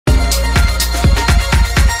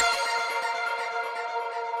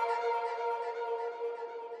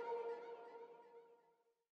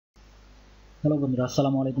Hello বন্ধুরা,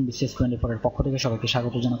 আসসালামু আলাইকুম। BCS 24 এর পক্ষ থেকে সবাইকে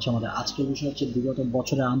স্বাগত জানাচ্ছি। আমাদের আজকের বিষয় হচ্ছে বিগত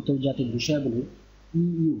বছরের আন্তর্জাতিক বিষয়াবলী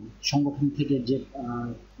ইইউ সংগঠন থেকে যে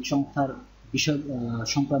সংস্থার বিষয়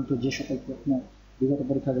সংক্রান্ত যে সকল প্রশ্ন বিগত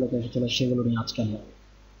পরীক্ষাগুলোতে এসেছিল সেগুলো নিয়ে আজকে আমরা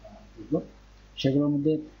দেখব। সেগুলোর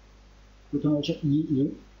মধ্যে প্রথমে হচ্ছে ইইউ।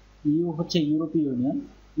 ইইউ হচ্ছে ইউরোপীয় ইউনিয়ন।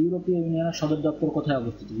 ইউরোপীয় ইউনিয়নের সদর দপ্তর কোথায়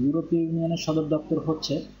অবস্থিত? ইউরোপীয় ইউনিয়নের সদর দপ্তর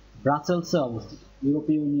হচ্ছে ব্রাসেলসে অবস্থিত।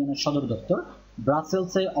 ইউরোপীয় ইউনিয়নের সদর দপ্তর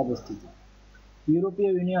ব্রাসেলসে অবস্থিত।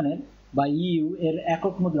 ইউরোপীয় ইউনিয়নের বা ইইউ এর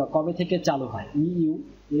একক মুদ্রা কবে থেকে চালু হয়? ইইউ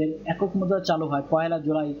এর একক মুদ্রা চালু হয় পয়লা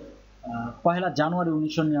জানুয়ারি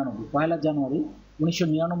 1999। পয়লা জানুয়ারি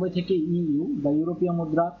 1999 থেকে ইইউ বা ইউরোপীয়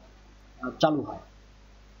মুদ্রা চালু হয়।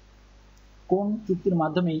 কোন চুক্তির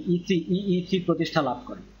মাধ্যমে ইইসি প্রতিষ্ঠা লাভ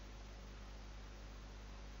করে?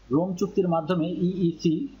 রোম চুক্তির মাধ্যমে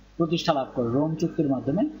ইইসি প্রতিষ্ঠা লাভ করে। রোম চুক্তির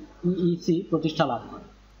মাধ্যমে ইইসি প্রতিষ্ঠা লাভ করে।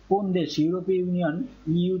 কোন দেশ ইউরোপীয় ইউনিয়ন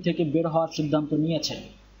ইইউ থেকে বের হওয়ার সিদ্ধান্ত নিয়েছে?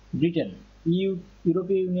 ব্রিটেন।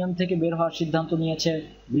 ইউরোপীয় ইউনিয়ন থেকে বের হওয়ার সিদ্ধান্ত নিয়েছে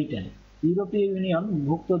ব্রিটেন। ইউরোপীয় ইউনিয়ন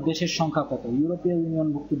ভুক্ত দেশের সংখ্যা কত? ইউরোপীয় ইউনিয়ন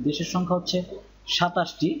ভুক্ত দেশের সংখ্যা হচ্ছে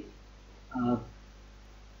 27টি।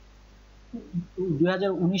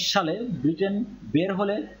 2019 সালে ব্রিটেন বের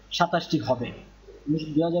হলে 27টি হবে।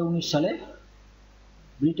 2019 সালে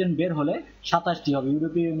ব্রিটেন বের হলে 27টি হবে।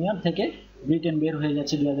 ইউরোপীয় ইউনিয়ন থেকে ব্রিটেন বের হয়ে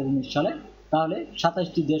যাচ্ছে 2019 সালে, তাহলে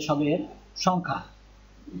 27টি দেশ হবে এর সংখ্যা।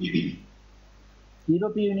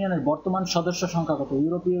 ইউরোপীয় ইউনিয়নের বর্তমান সদস্য সংখ্যা কত?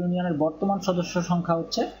 ইউরোপীয় ইউনিয়নের বর্তমান সদস্য সংখ্যা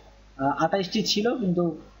হচ্ছে 28টি ছিল, কিন্তু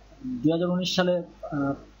 2019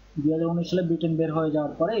 সালে ব্রিটেন বের হয়ে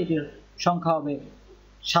যাওয়ার পরে এটির সংখ্যা হবে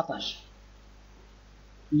 27।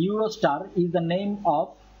 Eurostar is the name of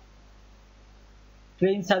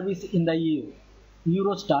train service in the EU.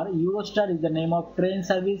 Eurostar is the name of train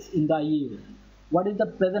service in the EU. What is the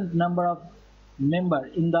present number of member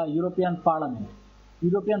in the European Parliament?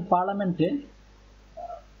 European Parliament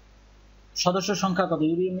সদস্য সংখ্যা কত?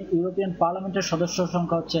 European পার্লামেন্টের সদস্য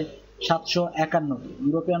সংখ্যা হচ্ছে 751টি।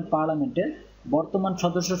 European পার্লামেন্টের বর্তমান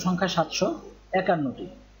সদস্য সংখ্যা 751টি।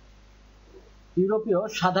 ইউরোপীয়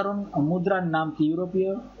সাধারণ মুদ্রার নাম কি?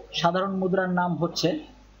 ইউরোপীয় সাধারণ মুদ্রার নাম হচ্ছে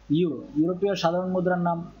ইউরো। ইউরোপীয় সাধারণ মুদ্রার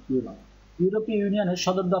নাম ইউরো। ইউরোপীয় ইউনিয়নের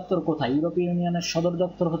সদর দপ্তর কোথায়? ইউরোপীয় ইউনিয়নের সদর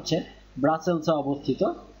দপ্তর হচ্ছে ব্রাসেলসে অবস্থিত।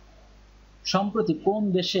 সম্প্রতি কোন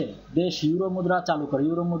দেশ ইউরো মুদ্রা চালু করে?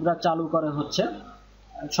 ইউরো মুদ্রা চালু করে হচ্ছে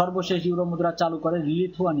সর্বশেষ ইউরো মুদ্রা চালু করে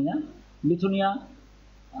লিথুয়ানিয়া।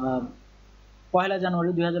 পয়লা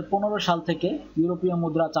জানুয়ারি 2015 সাল থেকে ইউরোপীয়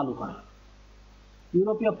মুদ্রা চালু করে।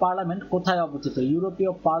 ইউরোপীয় পার্লামেন্ট কোথায় অবস্থিত?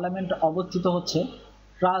 ইউরোপীয় পার্লামেন্ট অবস্থিত হচ্ছে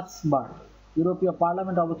স্ট্রাসবার্গ। ইউরোপীয়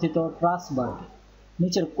পার্লামেন্ট অবস্থিত স্ট্রাসবার্গ।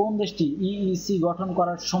 নিচের কোন দেশটি ইইসি গঠন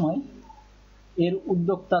করার সময় এর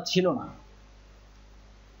উদ্যোক্তা ছিল না?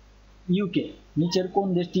 ইউকে। নিচের কোন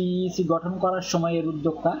দেশটি ইইসি গঠন করার সময় এর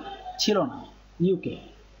উদ্যোক্তা ছিল না? ইউকে।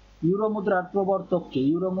 ইউরো মুদ্রার প্রবর্তক কে?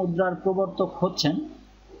 ইউরো মুদ্রার প্রবর্তক হচ্ছেন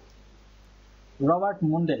রবার্ট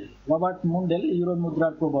মুন্ডেল ইউরো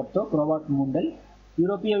মুদ্রার প্রবর্তক রবার্ট মুন্ডেল।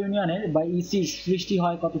 ইউরোপীয় ইউনিয়নের বা ইসি সৃষ্টি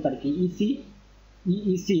হয় কত তারিখে?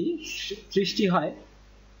 ইইসি সৃষ্টি হয়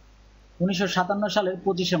 1957 সালের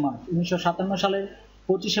 25শে মার্চ। 1957 সালের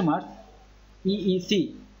 25শে মার্চ ইইসি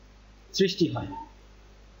সৃষ্টি হয়।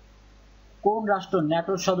 কোন রাষ্ট্র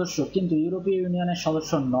ন্যাটোর সদস্য কিন্তু ইউরোপীয় ইউনিয়নের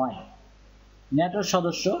সদস্য নয়? ন্যাটোর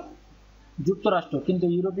সদস্য যুক্তরাষ্ট্র, কিন্তু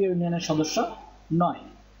ইউরোপীয় ইউনিয়নের সদস্য নয়।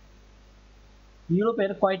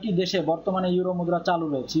 ইউরোপের কয়টি দেশে বর্তমানে ইউরো মুদ্রা চালু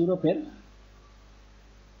রয়েছে? ইউরোপের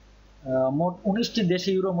মোট 19টি দেশে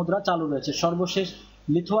ইউরো মুদ্রা চালু রয়েছে। সর্বশেষ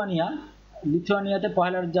লিথুয়ানিয়াতে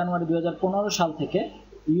পয়লা জানুয়ারি 2015 সাল থেকে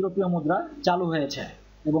ইউরোপীয় মুদ্রা চালু হয়েছে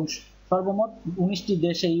এবং সর্বমোট 19টি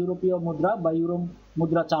দেশে ইউরোপীয় মুদ্রা বা ইউরো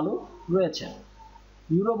মুদ্রা চালু রয়েছে।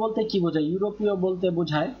 ইউরো বলতে কি বোঝায়? ইউরোপীয় বলতে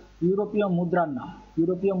বোঝায় ইউরোপীয় মুদ্রার নাম।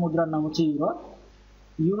 ইউরোপীয় মুদ্রার নাম হচ্ছে ইউরো।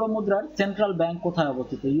 ইউরো মুদ্রার সেন্ট্রাল ব্যাংক কোথায়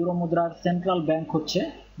অবস্থিত? ইউরো মুদ্রার সেন্ট্রাল ব্যাংক হচ্ছে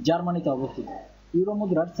জার্মানিতে অবস্থিত। ইউরো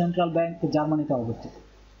মুদ্রার সেন্ট্রাল ব্যাংক জার্মানিতে অবস্থিত।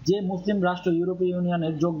 যে মুসলিম রাষ্ট্র ইউরোপীয় ইউনিয়নে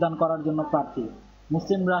যোগদান করার জন্য প্রার্থী?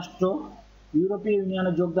 মুসলিম রাষ্ট্র ইউরোপীয়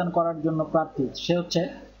ইউনিয়নে যোগদান করার জন্য প্রার্থী সে হচ্ছে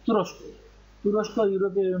তুরস্ক। তুরস্ক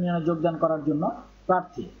ইউরোপীয় ইউনিয়নে যোগদান করার জন্য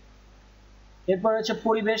প্রার্থী। এরপর হচ্ছে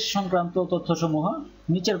পরিবেশ সংক্রান্ত তথ্যসমূহ।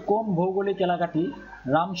 নিচের কোন ভৌগোলিক এলাকাটি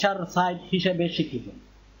রামসার সাইট হিসেবে স্বীকৃত?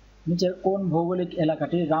 নিচের কোন ভৌগোলিক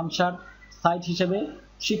এলাকাটি রামসার সাইট হিসেবে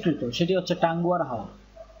স্বীকৃত? সেটি হচ্ছে টাঙ্গুয়ার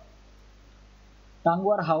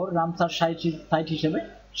হাওর রামসার সাইট হিসেবে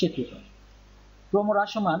স্বীকৃত।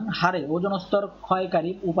 ক্রমহ্রাসমান হারে ওজোন স্তর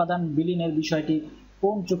ক্ষয়কারী উপাদান বিলীনের বিষয়টি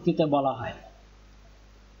কোন চুক্তিতে বলা হয়?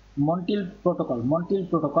 Montreal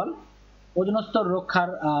protocol. ওজোন স্তর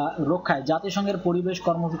রক্ষায় জাতিসংঘের পরিবেশ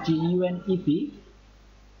কর্মসূচি UNEP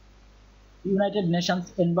United Nations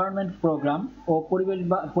environment programme ও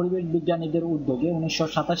পরিবেশ বিজ্ঞানীদের উদ্যোগে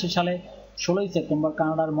 1987 সালে 16 সেপ্টেম্বর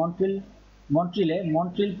কানাডার মন্ট্রিলে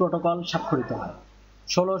মন্ট্রিল প্রোটোকল স্বাক্ষরিত হয়।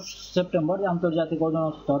 16 সেপ্টেম্বর আন্তর্জাতিক ওজোন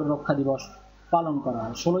স্তর রক্ষা দিবস পালন করা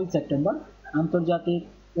হয়। 16 সেপ্টেম্বর আন্তর্জাতিক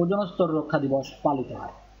ওজোন স্তর রক্ষা দিবস পালিত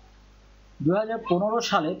হয়। 2015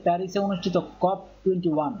 সালে প্যারিসে অনুষ্ঠিত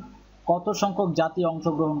COP21 কত সংখ্যক জাতি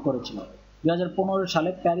অংশগ্রহণ করেছিল? 2015 সালে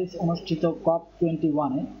প্যারিস অনুষ্ঠিত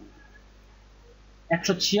COP21-এ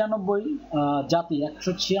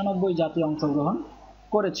 196 জাতি অংশগ্রহণ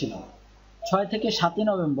করেছিল। 6 থেকে 7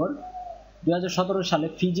 নভেম্বর 2017 সালে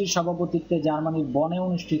ফিজির সভাপতিত্বে জার্মানির বন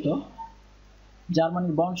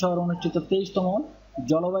শহরে অনুষ্ঠিত 23তম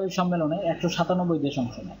জলবায়ু সম্মেলনে 197 দেশ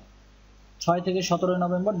অংশ নেয়। 6 থেকে 17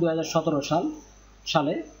 নভেম্বর 2017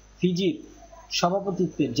 সালে ফিজির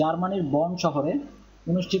সভাপতিত্বে জার্মানির বন শহরে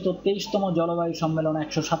অনুষ্ঠিত 23তম জলবায়ু সম্মেলনে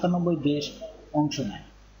 197 দেশ অংশ নেয়।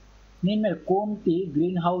 নিম্নের কোনটি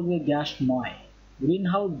গ্রিনহাউস গ্যাস নয়?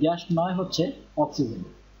 গ্রিনহাউস গ্যাস নয় হচ্ছে অক্সিজেন।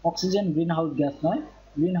 অক্সিজেন গ্রিনহাউস গ্যাস নয়।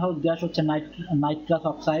 গ্রিনহাউস গ্যাস হচ্ছে nitrous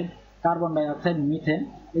oxide, carbon die oxide, methane,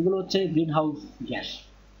 এগুলো হচ্ছে গ্রিনহাউস গ্যাস।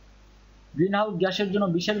 গ্রিনহাউস গ্যাসের জন্য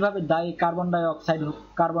বিশেষভাবে দায়ী carbon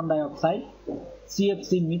die oxide,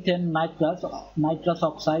 CFC, methane, nitrous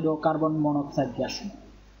oxide ও কার্বন মনোক্সাইড গ্যাস।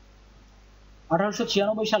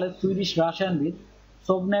 1896 সালে সুইডিশ রসায়নবিদ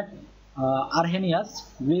সোভনেট আরহেনিয়াস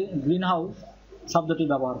গ্রিনহাউস শব্দটি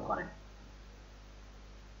ব্যবহার করেন।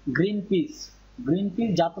 গ্রিনপিস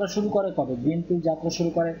যাত্রা শুরু করে কবে? গ্রিনপিস যাত্রা শুরু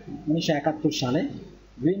করে 1971 সালে।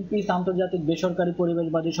 গ্রিনপিস আন্তর্জাতিক বেসরকারি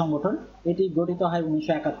পরিবেশবাদী সংগঠন। এটি গঠিত হয়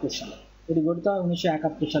 1971 সালে।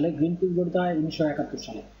 গ্রিনপিস গঠিত হয় 1971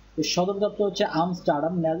 সালে। এর সদর দপ্তর হচ্ছে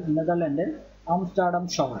আমস্টারডাম, নেদারল্যান্ডের আমস্টারডাম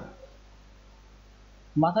শহর।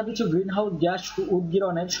 মাথাপিছু গ্রিনহাউস গ্যাস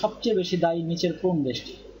উদ্গীরণের সবচেয়ে বেশি দায়ী নিচের কোন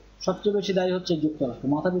দেশটি? সবচেয়ে বেশি দায়ী হচ্ছে যুক্তরাষ্ট্র।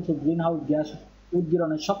 মাথাপিছু গ্রিনহাউস গ্যাস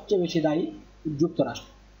উদ্গীরণের সবচেয়ে বেশি দায়ী যুক্তরাষ্ট্র।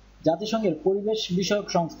 জাতিসংঘের পরিবেশ বিষয়ক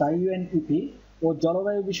সংস্থা ইউএনইপি ও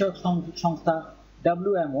জলবায়ু বিষয়ক সংস্থা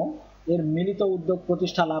ডব্লিউএমও এর মিলিত উদ্যোগ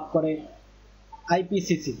প্রতিষ্ঠা লাভ করে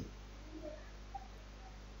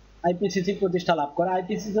আইপিসিসি প্রতিষ্ঠা লাভ করে।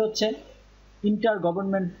 আইপিসিসি হচ্ছে inter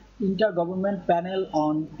government panel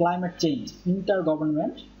on climate change.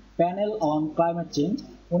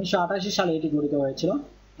 1988 সালে এটি গঠিত হয়েছিল।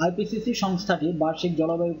 আইপিসিসি সংস্থাটি বার্ষিক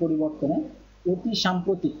জলবায়ু পরিবর্তনে অতি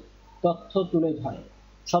সাম্প্রতিক তথ্য তুলে ধরে।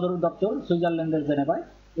 সদর দপ্তর সুইজারল্যান্ডের জেনেভায়।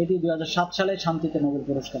 এটি 2007 সালে শান্তিতে নোবেল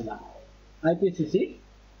পুরস্কার লাভ করে।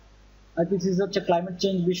 আইপিসিসি হচ্ছে ক্লাইমেট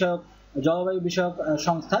চেঞ্জ বিষয়ক, জলবায়ু বিষয়ক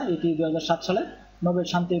সংস্থা। এটি 2007 সালে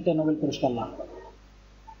শান্তিতে নোবেল পুরস্কার লাভ করে।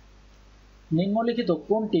 নিম্নলিখিত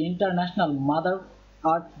কোনটি ইন্টারন্যাশনাল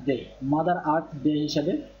মাদার আর্থ ডে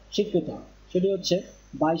হিসেবে স্বীকৃত? সেটি হচ্ছে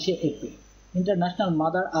 22 April. International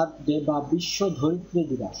mother earth day বা বিশ্ব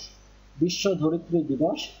ধরিত্রী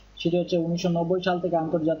দিবস সেটি হচ্ছে 1990 সাল থেকে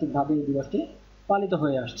আন্তর্জাতিকভাবে এই দিবসটি পালিত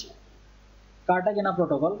হয়ে আসছে। কার্টাগেনা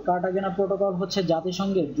প্রোটোকল হচ্ছে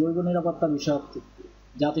জাতিসংঘের জৈব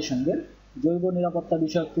নিরাপত্তা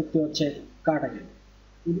বিষয়ক চুক্তি হচ্ছে কার্টাগেনা।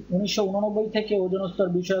 1989 থেকে ওজোন স্তর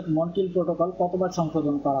বিষয়ক মন্ট্রিল প্রোটোকল কতবার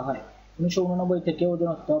সংশোধন করা হয়? 1989 থেকে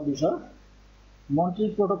ওজোন স্তর বিষয়ক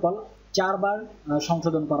মন্ট্রিল প্রোটোকল 4 বার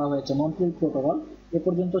সংশোধন করা হয়েছে। মন্ট্রিল প্রোটোকল এ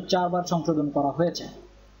পর্যন্ত 4 বার সংশোধন করা হয়েছে।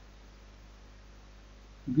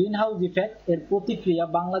 গ্রিনহাউস ইফেক্ট এর প্রতিক্রিয়া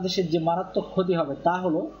বাংলাদেশের যে মারাত্মক ক্ষতি হবে তা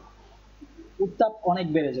হলো উত্তাপ অনেক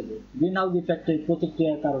বেড়ে যাবে। গ্রিনহাউস ইফেক্টের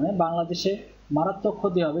প্রতিক্রিয়ার কারণে বাংলাদেশে মারাত্মক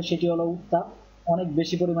ক্ষতি হবে, সেটি হলো উত্তাপ অনেক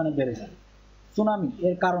বেশি পরিমাণে বেড়ে যাবে। সুনামি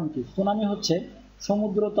এর কারণ কি? সুনামি হচ্ছে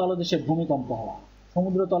সমুদ্র তলদেশে ভূমিকম্প হওয়া।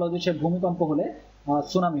 সমুদ্র তলদেশে ভূমিকম্প হলে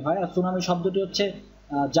সুনামি হয়। আর সুনামি শব্দটি হচ্ছে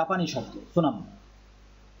জাপানি শব্দ, সুনামি।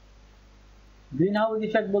 গ্রিনহাউস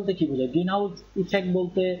ইফেক্ট বলতে কি বোঝায়? গ্রিনহাউস ইফেক্ট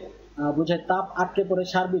বলতে বোঝায় তাপ আটকে পড়ে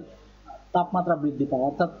সার্বিক তাপমাত্রা বৃদ্ধি পাওয়া,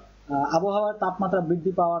 অর্থাৎ আবহাওয়ার তাপমাত্রা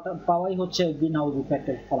বৃদ্ধি পাওয়াই হচ্ছে গ্রিনহাউস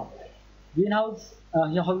ইফেক্টের ফলাফল।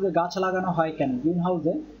 গ্রিনহাউসে গাছ লাগানো হয় কেন?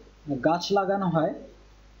 গ্রিনহাউসে গাছ লাগানো হয়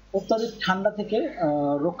অত্যাধিক ঠান্ডা থেকে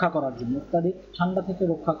রক্ষা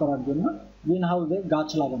করার জন্য গ্রিনহাউসে গাছ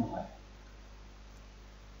লাগানো হয়।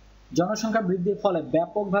 জনসংখ্যা বৃদ্ধির ফলে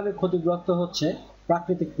ব্যাপকভাবে ক্ষতিগ্রস্ত হচ্ছে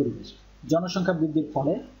প্রাকৃতিক পরিবেশ। জনসংখ্যা বৃদ্ধির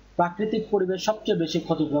ফলে প্রাকৃতিক পরিবেশ সবচেয়ে বেশি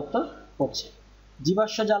ক্ষতিগ্রস্ত হচ্ছে।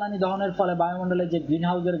 জীবাশ্ম জ্বালানি দহনের ফলে বায়ুমণ্ডলে যে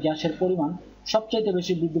গ্রিনহাউসের গ্যাসের পরিমাণ সবচেয়ে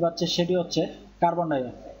বেশি বৃদ্ধি পাচ্ছে সেটি হচ্ছে কার্বন ডাই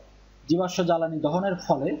অক্সাইড। জীবাশ্ম জ্বালানি দহনের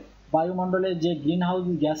ফলে বায়ুমণ্ডলে যে গ্রিনহাউস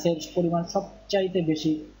গ্যাসের পরিমাণ সবচাইতে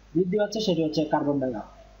বেশি বৃদ্ধি পাচ্ছে সেটি হচ্ছে কার্বন ডাই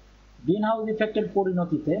অক্সাইড। গ্রিনহাউস ইফেক্টের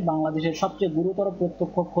পরিণতিতে বাংলাদেশের সবচেয়ে গুরুতর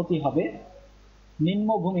প্রত্যক্ষ ক্ষতি হবে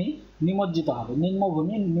নিম্নভূমি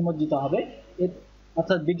নিমজ্জিত হবে।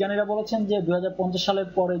 অর্থাৎ বিজ্ঞানীরা বলেছেন যে 2050 সালের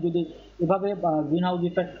পরে যদি এভাবে গ্রিন হাউস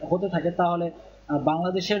ইফেক্ট হতে থাকে তাহলে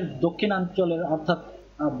বাংলাদেশের দক্ষিণাঞ্চলের অর্থাৎ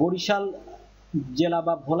বরিশাল জেলা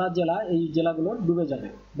বা ভোলা জেলা এই জেলাগুলো ডুবে যাবে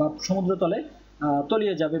বা সমুদ্রতলে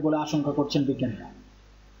তলিয়ে যাবে বলে আশঙ্কা করছেন বিজ্ঞানীরা।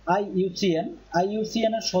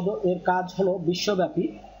 আইইউসিএন এর কাজ হলো বিশ্বব্যাপী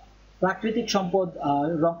প্রাকৃতিক সম্পদ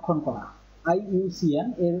রক্ষণ করা। আইইউসিএন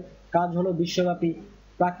এর কাজ হলো বিশ্বব্যাপী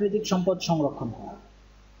প্রাকৃতিক সম্পদ সংরক্ষণ করা।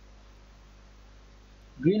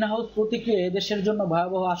 গ্রিন হাউস প্রতিক্রিয়া এদেশের জন্য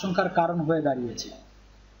ভয়াবহ আশঙ্কার কারণ হয়ে দাঁড়িয়েছে।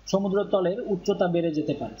 সমুদ্রতলের উচ্চতা বেড়ে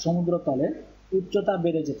যেতে পারে। সমুদ্রতলের উচ্চতা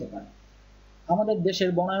বেড়ে যেতে পারে। আমাদের দেশের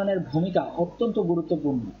বনায়নের ভূমিকা অত্যন্ত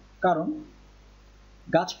গুরুত্বপূর্ণ, কারণ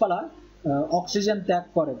গাছপালা অক্সিজেন ত্যাগ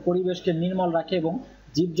করে পরিবেশকে নির্মল রাখে এবং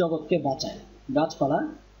জীবজগৎকে বাঁচায়। গাছপালা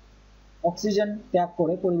অক্সিজেন ত্যাগ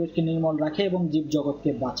করে পরিবেশকে নির্মল রাখে এবং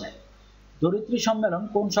জীবজগৎকে বাঁচায়। ধরিত্রী সম্মেলন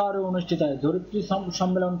কোন শহরে অনুষ্ঠিত হয়? ধরিত্রী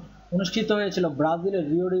সম্মেলন অনুষ্ঠিত হয়েছিল ব্রাজিলের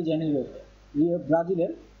রিও ডি জেনিরোতে।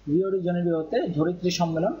 ব্রাজিলের রিও ডি জেনিরোতে ধরিত্রী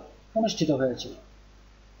সম্মেলন অনুষ্ঠিত হয়েছিল।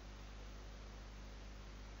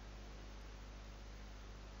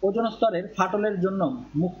 ওজোন স্তরের ফাটলের জন্য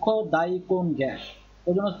মুখ্য দায়ী কোন গ্যাস?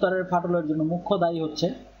 ওজোন স্তরের ফাটলের জন্য মুখ্য দায়ী হচ্ছে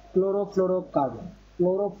ক্লোরোফ্লোরোকার্বন।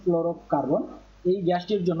 ক্লোরোফ্লোরোকার্বন এই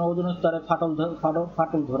গ্যাসটির জন্য ওজোন স্তরে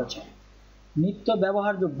ফাটল ধরেছে। নিত্য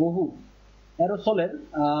ব্যবহার্য বহু অ্যারোসলের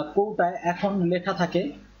কৌটায় এখন লেখা থাকে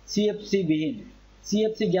সিএফসি বিহীন।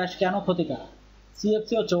 সিএফসি গ্যাস কেন ক্ষতিকর?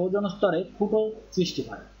 সিএফসি হচ্ছে ওজোন স্তরে ফুটো সৃষ্টি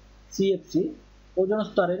করে। সিএফসি ওজোন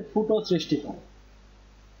স্তরের ফুটো সৃষ্টি করে।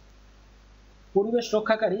 পরিবেশ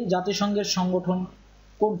রক্ষাকারী জাতিসংঘের সংগঠন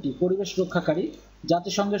কোনটি? পরিবেশ রক্ষাকারী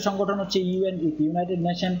জাতিসংঘের সংগঠন হচ্ছে UNEP, United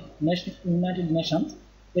Nations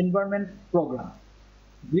environment programme.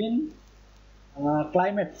 Green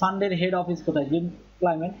climate ফান্ডের হেড অফিস কোথায়? গ্রিন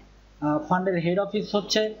ক্লাইমেট ফান্ডের হেড অফিস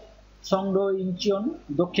হচ্ছে সংডো ইনচিয়ন,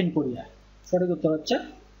 দক্ষিণ কোরিয়া। সঠিক উত্তর হচ্ছে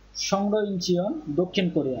সংডো ইনচিয়ন, দক্ষিণ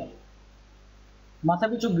কোরিয়া।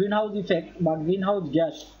 মাথাপিছু গ্রিন হাউস ইফেক্ট বা গ্রিন হাউস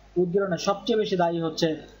গ্যাস উদ্গীরণে সবচেয়ে বেশি দায়ী হচ্ছে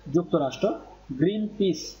যুক্তরাষ্ট্র।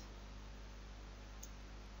 গ্রিনপিস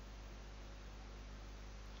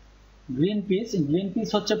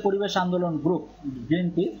হচ্ছে পরিবেশ আন্দোলন গ্রুপ।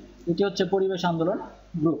 গ্রিনপিস এটি হচ্ছে পরিবেশ আন্দোলন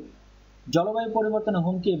গ্রুপ। জলবায়ু পরিবর্তনের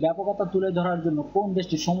হুমকির ব্যাপকতা তুলে ধরার জন্য কোন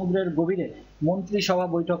দেশটি সমুদ্রের গভীরে মন্ত্রিসভা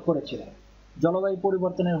বৈঠক করেছিল? জলবায়ু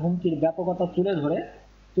পরিবর্তনের হুমকির ব্যাপকতা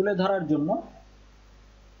তুলে ধরার জন্য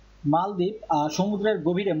মালদ্বীপ সমুদ্রের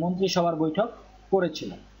গভীরে মন্ত্রিসভার বৈঠক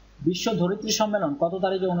করেছিল। বিশ্ব ধরিত্রী সম্মেলন কত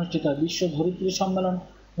তারিখে অনুষ্ঠিত হয়? বিশ্ব ধরিত্রী সম্মেলন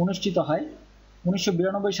অনুষ্ঠিত হয়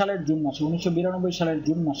 1992 সালের জুন মাসে। 1992 সালের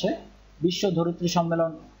জুন মাসে বিশ্ব ধরিত্রী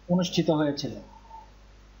সম্মেলন অনুষ্ঠিত হয়েছিল।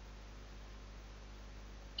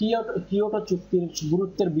 কিয়োটো চুক্তির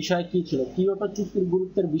গুরুত্বের বিষয় কি ছিল? কিয়োটো চুক্তির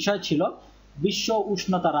গুরুত্বের বিষয় ছিল বিশ্ব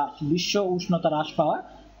উষ্ণতা হ্রাস। বিশ্ব উষ্ণতা হ্রাস পাওয়া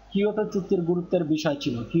কিয়োটো চুক্তির গুরুত্বের বিষয়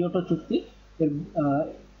ছিল। কিয়োটো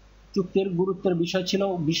চুক্তির গুরুত্বের বিষয় ছিল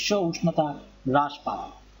বিশ্ব উষ্ণতা হ্রাস পাওয়া।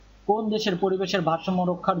 কোন দেশের পরিবেশের ভারসাম্য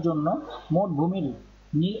রক্ষার জন্য মোট ভূমির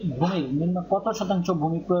নিম্ন কত শতাংশ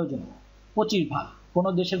ভূমি প্রয়োজন? 25 ভাগ। কোন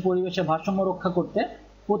দেশের পরিবেশের ভারসাম্য রক্ষা করতে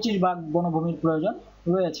 25 ভাগ বনভূমির প্রয়োজন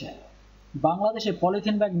রয়েছে। বাংলাদেশে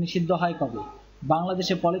পলিথিন ব্যাগ নিষিদ্ধ হয় কবে?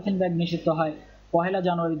 বাংলাদেশে পলিথিন ব্যাগ নিষিদ্ধ হয় 1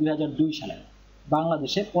 জানুয়ারি 2002 সালে।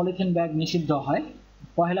 বাংলাদেশে পলিথিন ব্যাগ নিষিদ্ধ হয়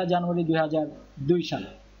 1 জানুয়ারি 2002 সালে।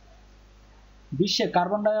 বিশ্বে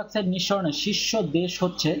কার্বন ডাই অক্সাইড নিঃসরণের শীর্ষ দেশ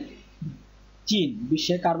হচ্ছে চীন।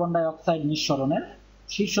 বিশ্বে কার্বন ডাই অক্সাইড নিঃসরণের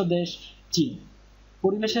শীর্ষ দেশ চীন।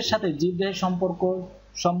 পরিবেশের সাথে জীবদেহের সম্পর্ক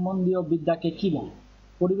সম্বন্ধীয় বিদ্যাকে কি বলে?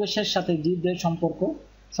 পরিবেশের সাথে জীবদেহের সম্পর্ক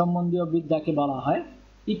সম্বন্ধীয় বিদ্যাকে বলা হয়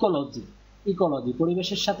ইকোলজি।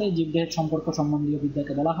 পরিবেশের সাথে জীবদেহের সম্পর্ক সম্বন্ধীয়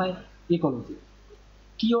বিদ্যাকে বলা হয় ইকোলজি।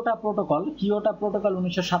 কিয়োটো প্রোটোকল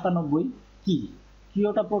 1997 কি?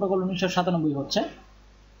 কিয়োটো প্রোটোকল 1997 হচ্ছে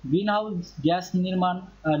গ্রিনহাউস গ্যাস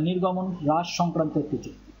নির্গমন হ্রাস সংক্রান্ত একটি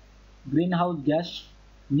চুক্তি। গ্রিনহাউস গ্যাস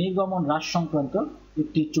নির্গমন হ্রাস সংক্রান্ত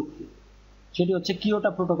একটি চুক্তি, সেটি হচ্ছে কিয়োটো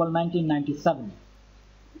প্রোটোকল 1997।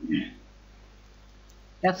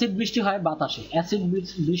 অ্যাসিড বৃষ্টি হয় বাতাসে। অ্যাসিড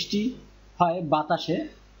বৃষ্টি হয় বাতাসে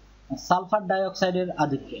সালফার ডাই অক্সাইডের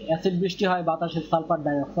আধিক্যে। অ্যাসিড বৃষ্টি হয় বাতাসে সালফার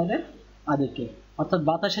ডাই অক্সাইডের আধিক্যে। অর্থাৎ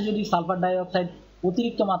বাতাসে যদি সালফার ডাই অক্সাইড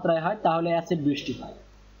অতিরিক্ত মাত্রায় হয় তাহলে অ্যাসিড বৃষ্টি হয়।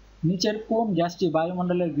 নিচের কোন গ্যাসটি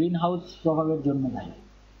বায়ুমণ্ডলের গ্রিন হাউস প্রভাবের জন্য দায়ী?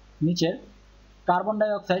 নিচের কার্বন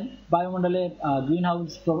ডাই অক্সাইড বায়ুমণ্ডলে গ্রিন হাউস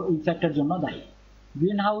ইফেক্টের জন্য দায়ী।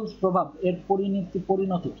 গ্রিন হাউস প্রভাব এর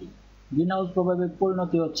পরিণতি কি? গ্রিন হাউস প্রভাবের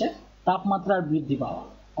পরিণতি হচ্ছে তাপমাত্রার বৃদ্ধি পাওয়া।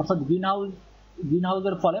 অর্থাৎ গ্রিন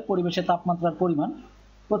হাউসের ফলে পরিবেশের তাপমাত্রার পরিমাণ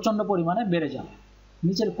প্রচন্ড পরিমাণে বেড়ে যাবে।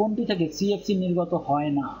 নিচের কোনটি থেকে সিএফসি নির্গত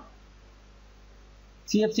হয় না?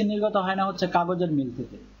 সিএফসি নির্গত হয় না হচ্ছে কাগজের মিল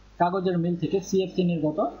থেকে। কাগজের মিল থেকে সিএফসি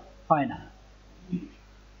নির্গত হয় না।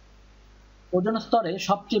 ওজোন স্তরে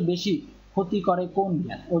সবচেয়ে বেশি ক্ষতি করে কোন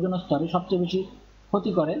গ্যাস? ওজোন স্তরে সবচেয়ে বেশি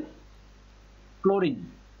ক্ষতি করে ক্লোরিন।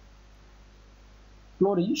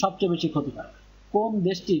 ক্লোরিন সবচেয়ে বেশি ক্ষতি করে। কোন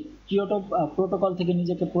দেশটি কিয়োটো প্রোটোকল থেকে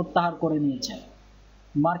নিজেকে প্রত্যাহার করে নিয়েছে?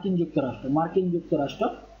 মার্কিন যুক্তরাষ্ট্র। মার্কিন যুক্তরাষ্ট্র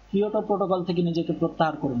কিয়োটো প্রোটোকল থেকে নিজেকে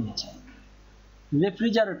প্রত্যাহার করে নিয়েছে।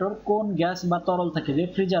 রেফ্রিজারেটর কোন গ্যাস বা তরল থাকে?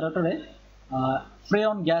 রেফ্রিজারেটরে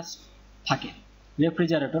ফ্রেয়ন গ্যাস থাকে।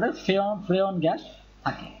 রেফ্রিজারেটরে ফ্রেয়ন গ্যাস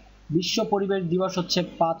থাকে। বিশ্ব পরিবেশ দিবস হচ্ছে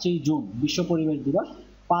 5ই জুন। বিশ্ব পরিবেশ দিবস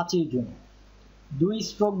 5ই জুন। 2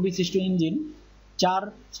 স্ট্রোক বিশিষ্ট ইঞ্জিন 4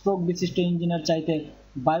 স্ট্রোক বিশিষ্ট ইঞ্জিনের চাইতে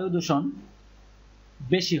বায়ু দূষণ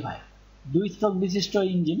বেশি হয়। 2 স্ট্রোক বিশিষ্ট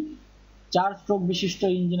ইঞ্জিন 4 স্ট্রোক বিশিষ্ট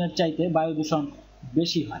ইঞ্জিনের চাইতে বায়ু দূষণ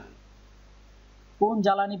বেশি হয়। কোন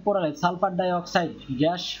জ্বালানি পোড়ালে সালফার ডাই অক্সাইড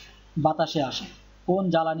গ্যাস বাতাসে আসে? কোন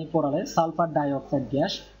জ্বালানি পোড়ালে সালফার ডাই অক্সাইড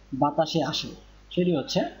গ্যাস বাতাসে আসে? সেটি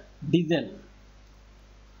হচ্ছে ডিজেল।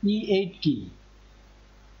 E8 কি?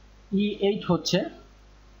 E8 হচ্ছে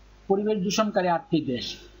পরিবেশ দূষণকারী 8টি দেশ।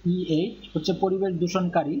 E8 হচ্ছে পরিবেশ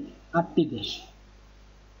দূষণকারী 8টি দেশ।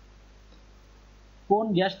 কোন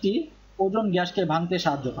গ্যাসটি ওজোন গ্যাসকে ভাঙতে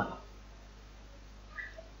সাহায্য করে?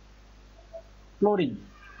 ক্লোরিন।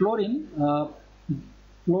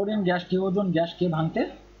 ক্লোরিন গ্যাসটি ওজোন গ্যাসকে ভাঙতে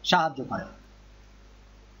সাহায্য করে।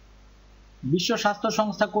 বিশ্ব স্বাস্থ্য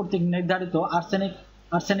সংস্থা কর্তৃক নির্ধারিত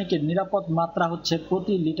আর্সেনিকের নিরাপদ মাত্রা হচ্ছে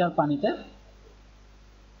প্রতি লিটার পানিতে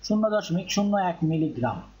 0.01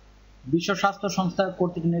 মিলিগ্রাম। বিশ্ব স্বাস্থ্য সংস্থা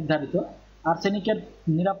কর্তৃক নির্ধারিত আর্সেনিকের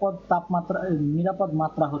নিরাপদ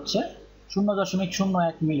মাত্রা হচ্ছে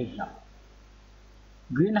 0.01 মিলিগ্রাম।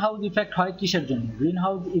 গ্রিন হাউস ইফেক্ট হয় কিসের জন্য? গ্রিন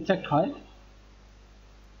হাউস ইফেক্ট হয়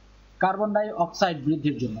কার্বন ডাই অক্সাইড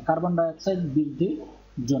বৃদ্ধির জন্য। কার্বন ডাই অক্সাইড বৃদ্ধির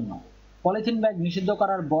জন্য। পলিথিন ব্যাগ নিষিদ্ধ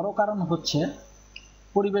করার বড় কারণ হচ্ছে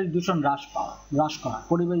পরিবেশ দূষণ হ্রাস করা।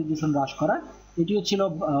 পরিবেশ দূষণ হ্রাস করা এটিও ছিল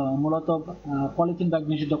মূলত পলিথিন ব্যাগ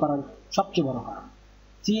নিষিদ্ধ করার সবচেয়ে বড় কারণ।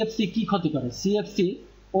 সিএফসি কি ক্ষতি করে? সিএফসি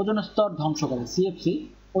ওজোন স্তর ধ্বংস করে। সিএফসি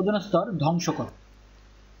ওজোন স্তর ধ্বংস করে।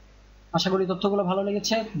 আশা করি তথ্যগুলো ভালো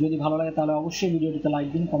লেগেছে। যদি ভালো লাগে তাহলে অবশ্যই ভিডিওটিতে লাইক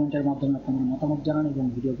দিন, কমেন্টের মাধ্যমে আপনাদের মতামত জানান এবং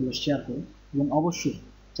ভিডিওগুলো শেয়ার করুন এবং অবশ্যই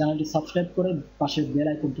চ্যানেলটি সাবস্ক্রাইব করে পাশের বেল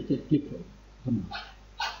আইকনটিতে ক্লিক করুন। ধন্যবাদ।